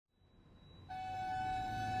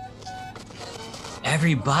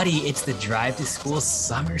everybody. It's the Drive to School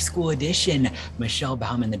Summer School Edition. Michelle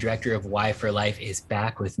Bauman, the director of Y for Life, is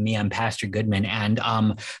back with me. I'm Pastor Goodman.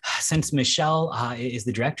 And since Michelle is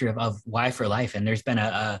the director of Y for Life, and there's been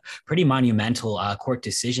a pretty monumental court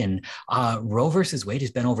decision, Roe versus Wade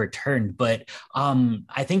has been overturned. But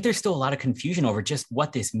I think there's still a lot of confusion over just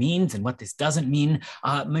what this means and what this doesn't mean.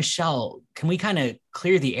 Michelle, can we kind of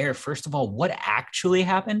clear the air? First of all, what actually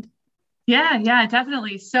happened? Yeah,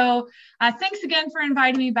 definitely. So thanks again for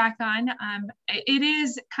inviting me back on. It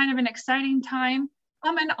is kind of an exciting time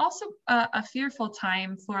and also a fearful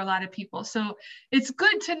time for a lot of people. So it's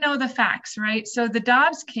good to know the facts, right? So the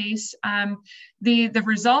Dobbs case, the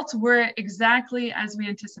results were exactly as we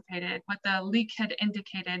anticipated. What the leak had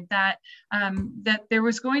indicated, that that there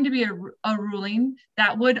was going to be a ruling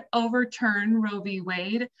that would overturn Roe v.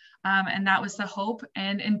 Wade. And that was the hope.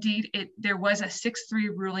 And indeed, there was a 6-3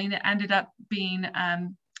 ruling. It ended up being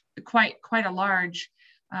quite a large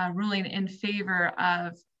ruling in favor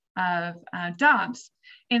of Dobbs.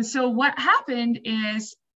 And so what happened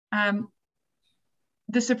is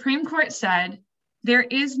the Supreme Court said there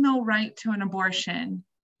is no right to an abortion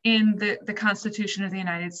in the Constitution of the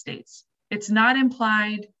United States. It's not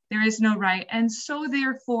implied. There is no right. And so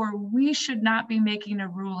therefore, we should not be making a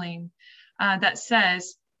ruling that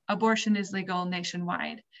says abortion is legal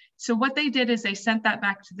nationwide. So what they did is they sent that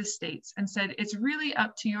back to the states and said, it's really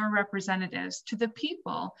up to your representatives, to the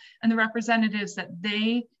people and the representatives that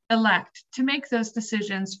they elect to make those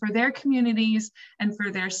decisions for their communities and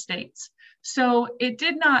for their states. So it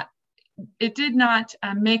did not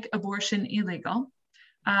make abortion illegal.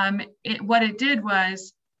 What it did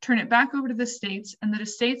was turn it back over to the states, and the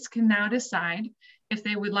states can now decide if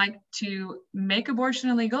they would like to make abortion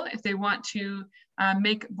illegal, if they want to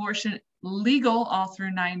make abortion legal all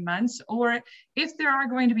through 9 months, or if there are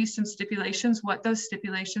going to be some stipulations, what those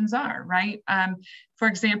stipulations are, right? For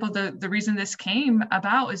example, the reason this came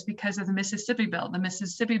about is because of the Mississippi bill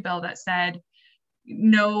that said,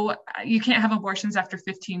 no, you can't have abortions after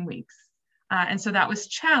 15 weeks. And so that was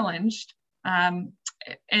challenged, and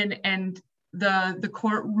the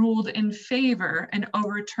court ruled in favor and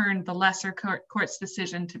overturned the lesser court's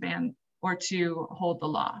decision to ban or to hold the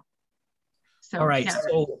law. So, all right. Yeah.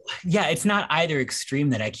 So yeah, it's not either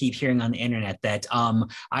extreme that I keep hearing on the internet, that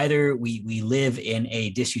either we live in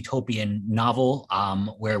a dystopian novel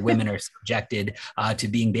where women are subjected to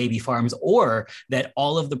being baby farms, or that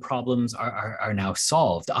all of the problems are now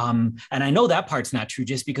solved. And I know that part's not true,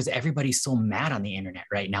 just because everybody's so mad on the internet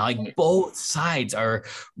right now. Like, both sides are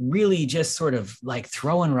really just sort of like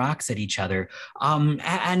throwing rocks at each other.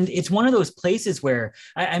 And it's one of those places where,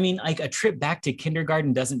 I mean, like, a trip back to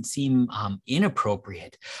kindergarten doesn't seem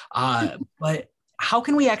inappropriate. But how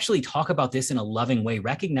can we actually talk about this in a loving way,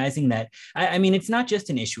 recognizing that, I mean, it's not just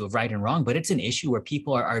an issue of right and wrong, but it's an issue where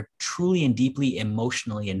people are truly and deeply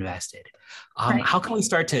emotionally invested. Right. How can we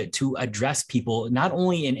start to address people, not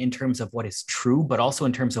only in terms of what is true, but also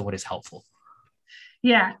in terms of what is helpful?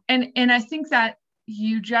 Yeah, and I think that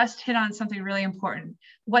you just hit on something really important.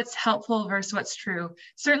 What's helpful versus what's true.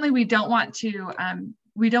 Certainly, we don't want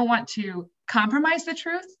to compromise the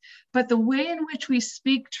truth, but the way in which we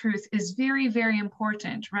speak truth is very, very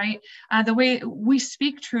important, right? The way we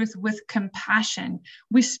speak truth with compassion,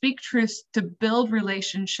 we speak truth to build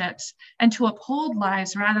relationships and to uphold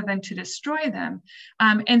lives rather than to destroy them.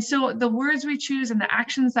 And so the words we choose and the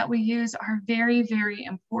actions that we use are very, very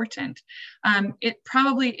important. It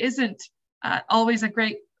probably isn't always a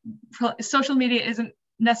great, social media isn't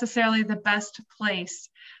necessarily the best place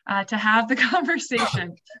to have the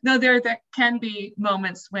conversation, though there can be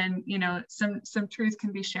moments when, you know, some truth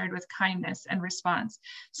can be shared with kindness and response.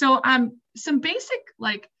 So some basic,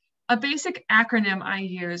 like a basic acronym I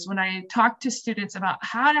use when I talk to students about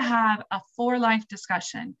how to have a for-life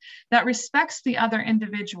discussion that respects the other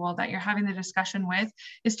individual that you're having the discussion with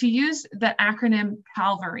is to use the acronym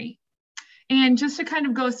Calvary. And just to kind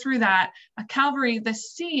of go through that, Calvary, the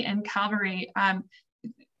C in Calvary,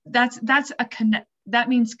 that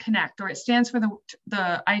means connect, or it stands for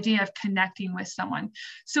the idea of connecting with someone.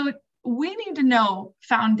 So we need to know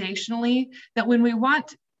foundationally that when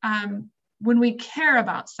we care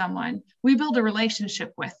about someone, we build a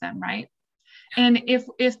relationship with them, right? And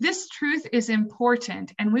if this truth is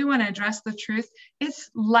important and we want to address the truth, it's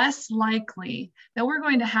less likely that we're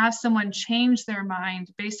going to have someone change their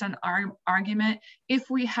mind based on our argument if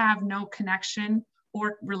we have no connection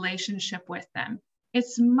or relationship with them.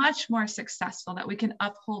 It's much more successful that we can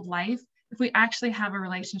uphold life if we actually have a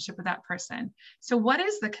relationship with that person. So what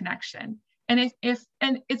is the connection? And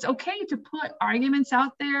it's okay to put arguments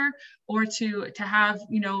out there, or to have,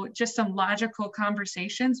 just some logical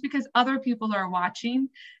conversations, because other people are watching,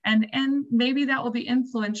 and maybe that will be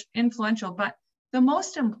influential. But the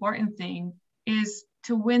most important thing is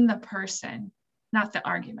to win the person, not the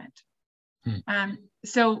argument.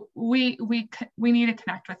 So we need to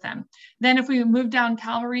connect with them. Then if we move down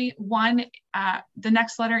Calvary, the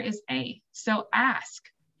next letter is A. So ask.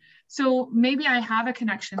 So maybe I have a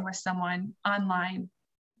connection with someone online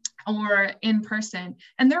or in person,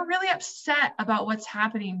 and they're really upset about what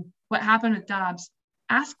happened with Dobbs.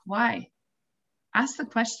 Ask why. Ask the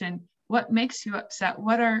question, what makes you upset?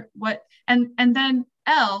 And then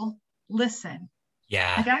L, listen.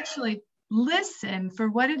 Yeah. Like, actually listen for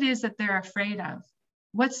what it is that they're afraid of.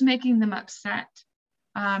 What's making them upset?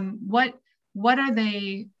 What are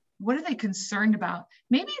they concerned about?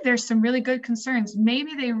 Maybe there's some really good concerns.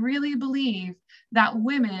 Maybe they really believe that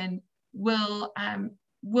women will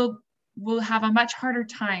have a much harder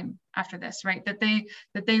time after this, right? That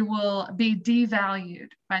they will be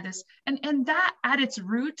devalued by this. And that at its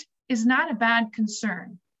root is not a bad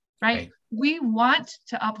concern, right? We want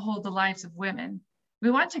to uphold the lives of women.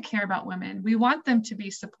 We want to care about women. We want them to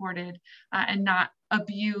be supported and not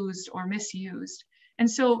abused or misused. And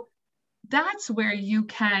so that's where you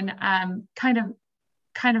can kind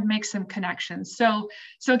of make some connections. So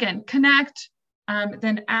again, connect,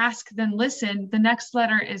 then ask, then listen. The next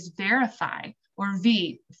letter is verify, or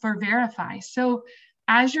V for verify. So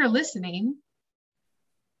as you're listening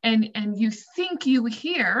and you think you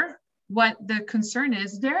hear what the concern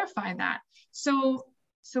is, verify that. So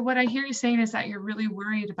what I hear you saying is that you're really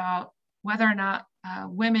worried about whether or not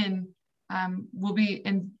women will be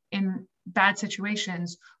in bad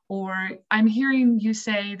situations. Or I'm hearing you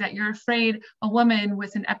say that you're afraid a woman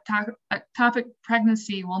with an ectopic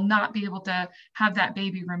pregnancy will not be able to have that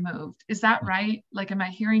baby removed. Is that right? Like, am I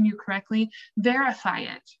hearing you correctly? Verify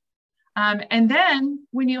it. And then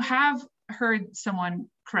when you have heard someone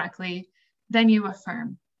correctly, then you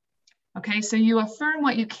affirm. Okay, so you affirm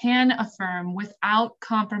what you can affirm without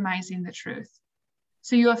compromising the truth.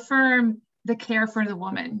 So you affirm the care for the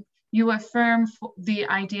woman. You affirm the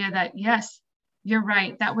idea that, yes, you're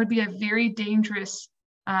right, that would be a very dangerous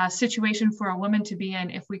situation for a woman to be in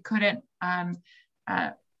if we couldn't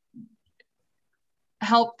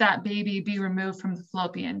help that baby be removed from the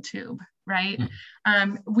fallopian tube, right?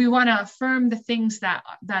 We want to affirm the things that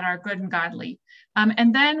are good and godly.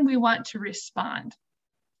 And then we want to respond.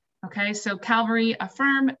 Okay, so Calvary,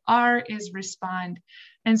 affirm, R is respond.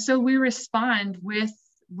 And so we respond with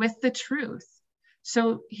the truth.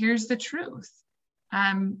 So here's the truth.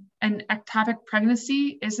 An ectopic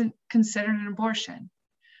pregnancy isn't considered an abortion.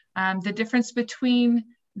 The difference between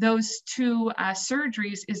those two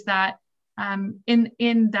surgeries is that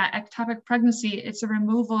in that ectopic pregnancy, it's a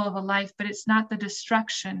removal of a life, but it's not the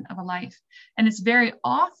destruction of a life. And it's very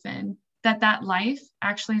often that life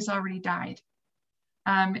actually has already died.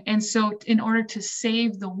 And so in order to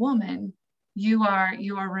save the woman, you are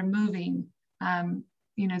removing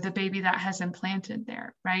the baby that has implanted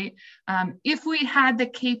there, right? If we had the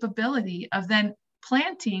capability of then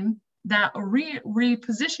planting that,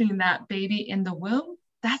 repositioning that baby in the womb,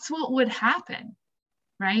 that's what would happen,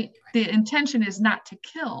 right? The intention is not to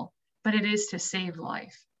kill, but it is to save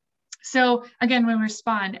life. So again, we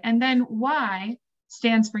respond. And then Y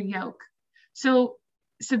stands for yoke. So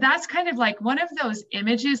that's kind of like one of those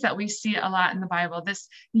images that we see a lot in the Bible, this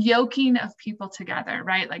yoking of people together,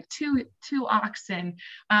 right? Like two oxen.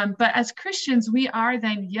 But as Christians, we are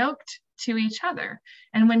then yoked to each other.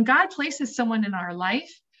 And when God places someone in our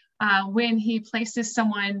life, when he places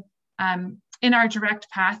someone in our direct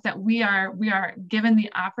path that we are given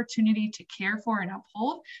the opportunity to care for and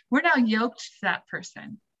uphold, we're now yoked to that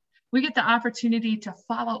person. We get the opportunity to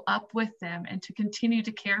follow up with them and to continue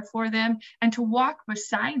to care for them and to walk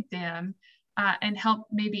beside them and help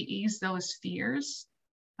maybe ease those fears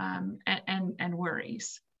and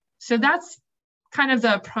worries. So that's kind of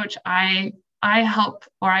the approach I hope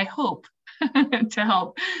to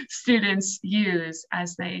help students use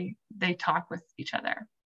as they talk with each other.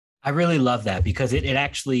 I really love that, because it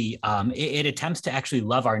actually it attempts to actually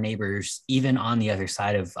love our neighbors even on the other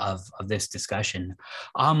side of this discussion.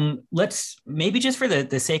 Let's maybe, just for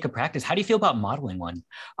the sake of practice, how do you feel about modeling one?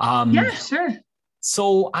 Yeah, sure.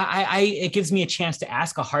 So it gives me a chance to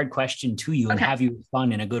ask a hard question to you and have you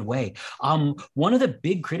respond in a good way. One of the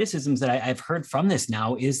big criticisms that I've heard from this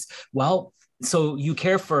now is, well, So you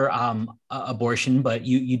care for abortion, but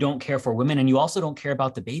you don't care for women, and you also don't care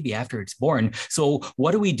about the baby after it's born. So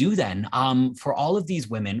what do we do then for all of these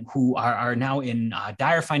women who are now in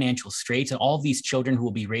dire financial straits, and all of these children who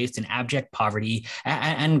will be raised in abject poverty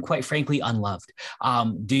and quite frankly unloved?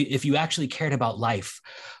 If you actually cared about life,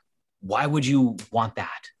 why would you want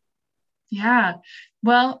that? Yeah.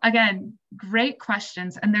 Well, again, great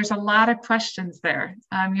questions. And there's a lot of questions there.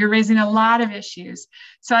 You're raising a lot of issues.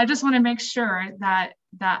 So I just want to make sure that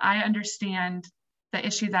I understand the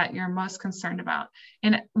issue that you're most concerned about.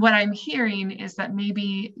 And what I'm hearing is that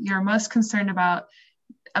maybe you're most concerned about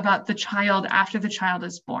the child after the child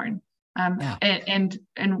is born. Yeah.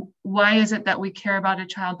 And why is it that we care about a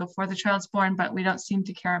child before the child's born, but we don't seem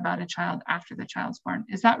to care about a child after the child's born?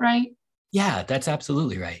 Is that right? Yeah, that's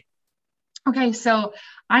absolutely right. Okay, so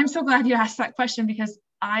I'm so glad you asked that question because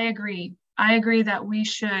I agree. I agree that we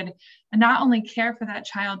should not only care for that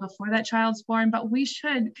child before that child's born, but we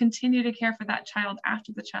should continue to care for that child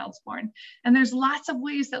after the child's born. And there's lots of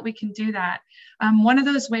ways that we can do that. One of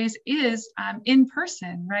those ways is in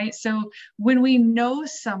person, right? So when we know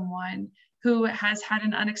someone who has had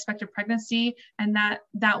an unexpected pregnancy and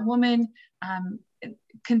that woman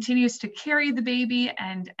continues to carry the baby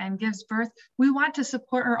and gives birth, we want to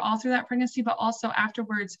support her all through that pregnancy, but also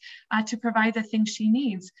afterwards to provide the things she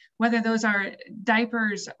needs, whether those are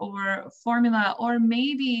diapers or formula, or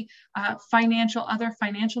maybe other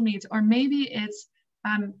financial needs, or maybe it's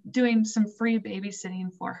doing some free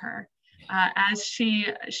babysitting for her. As she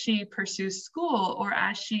pursues school or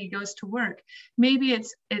as she goes to work. Maybe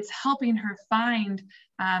it's helping her find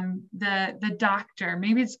the doctor.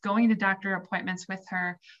 Maybe it's going to doctor appointments with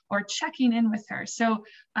her or checking in with her. So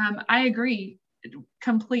I agree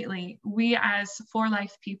completely. We as for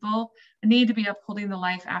life people need to be upholding the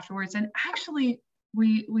life afterwards. And actually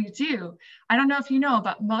we do. I don't know if you know,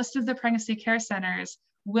 but most of the pregnancy care centers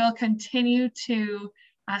will continue to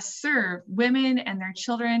serve women and their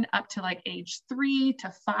children up to like age 3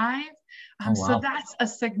 to 5. Oh, wow. So that's a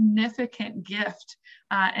significant gift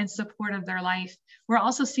and support of their life. We're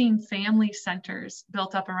also seeing family centers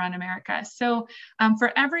built up around America. So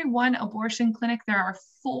for every one abortion clinic, there are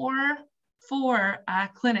four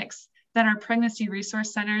clinics that are pregnancy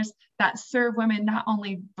resource centers that serve women not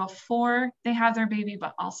only before they have their baby,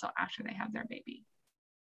 but also after they have their baby.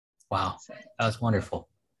 Wow, that was wonderful.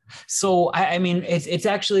 So, I mean, it's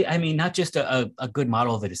actually, I mean, not just a good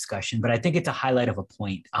model of a discussion, but I think it's a highlight of a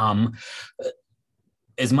point.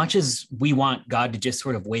 As much as we want God to just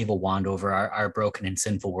sort of wave a wand over our broken and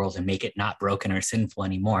sinful world and make it not broken or sinful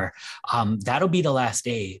anymore, that'll be the last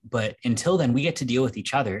day. But until then, we get to deal with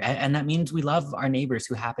each other. And that means we love our neighbors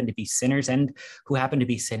who happen to be sinners and who happen to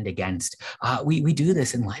be sinned against. We do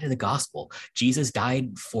this in light of the gospel. Jesus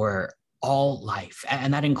died for all life.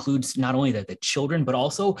 And that includes not only the children, but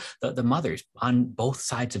also the mothers on both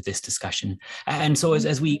sides of this discussion. And so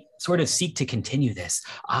as we sort of seek to continue this,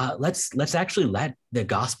 let's actually let the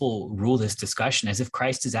gospel rule this discussion as if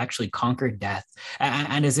Christ has actually conquered death,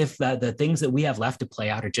 and as if the things that we have left to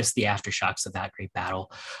play out are just the aftershocks of that great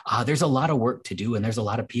battle. There's a lot of work to do, and there's a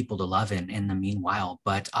lot of people to love in the meanwhile.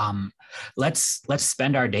 But let's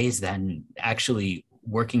spend our days then actually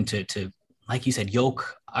working to like you said,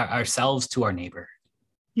 yoke ourselves to our neighbor.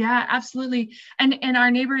 Yeah, absolutely. And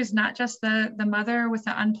our neighbor is not just the mother with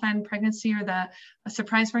the unplanned pregnancy or the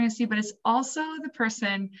surprise pregnancy, but it's also the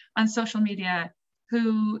person on social media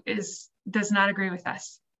who does not agree with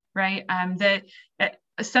us, right? That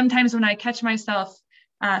sometimes when I catch myself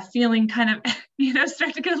feeling kind of,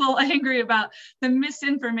 start to get a little angry about the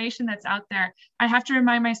misinformation that's out there, I have to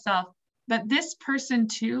remind myself that this person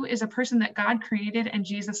too is a person that God created and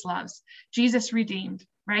Jesus loves, Jesus redeemed,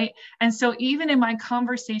 right? And so even in my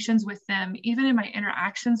conversations with them, even in my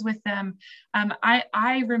interactions with them,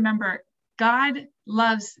 I remember God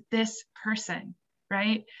loves this person,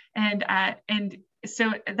 right? And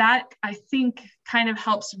so that I think kind of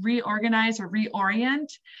helps reorganize or reorient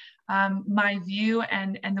my view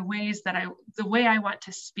and the way I want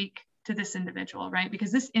to speak to this individual, right?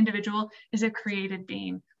 Because this individual is a created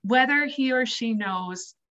being, whether he or she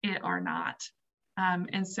knows it or not.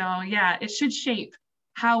 And so, yeah, it should shape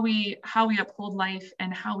how we uphold life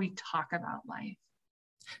and how we talk about life.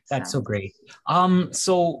 That's so great.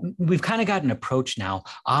 So we've kind of got an approach now.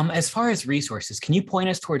 As far as resources, can you point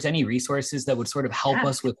us towards any resources that would sort of help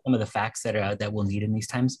us with some of the facts that we'll need in these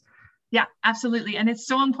times? Yeah, absolutely. And it's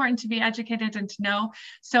so important to be educated and to know.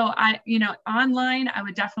 So online, I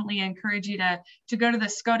would definitely encourage you to go to the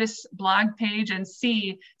SCOTUS blog page and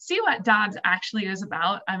see what Dobbs actually is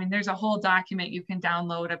about. I mean, there's a whole document you can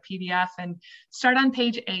download, a PDF, and start on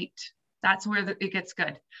page 8. that's where it gets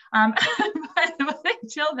good. But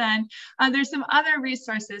until then, there's some other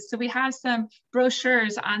resources. So we have some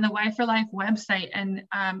brochures on the Y for Life website, and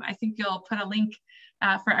I think you'll put a link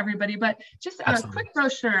for everybody, but just a quick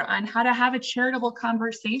brochure on how to have a charitable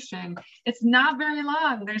conversation. It's not very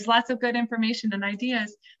long. There's lots of good information and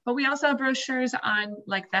ideas, but we also have brochures on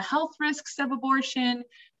like the health risks of abortion,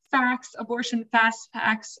 facts, abortion fast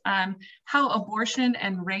facts, how abortion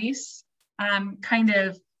and race kind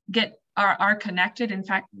of are connected, in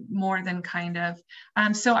fact, more than kind of.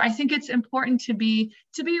 So I think it's important to be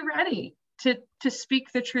ready to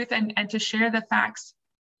speak the truth and to share the facts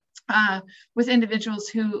with individuals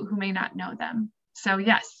who may not know them. So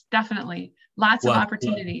yes, definitely, lots of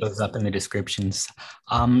opportunities. Goes up in the descriptions.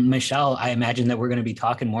 Michelle, I imagine that we're going to be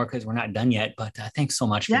talking more because we're not done yet, but thanks so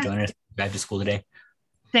much for joining us. Drive to School today.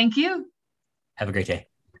 Thank you. Have a great day.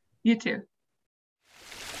 You too.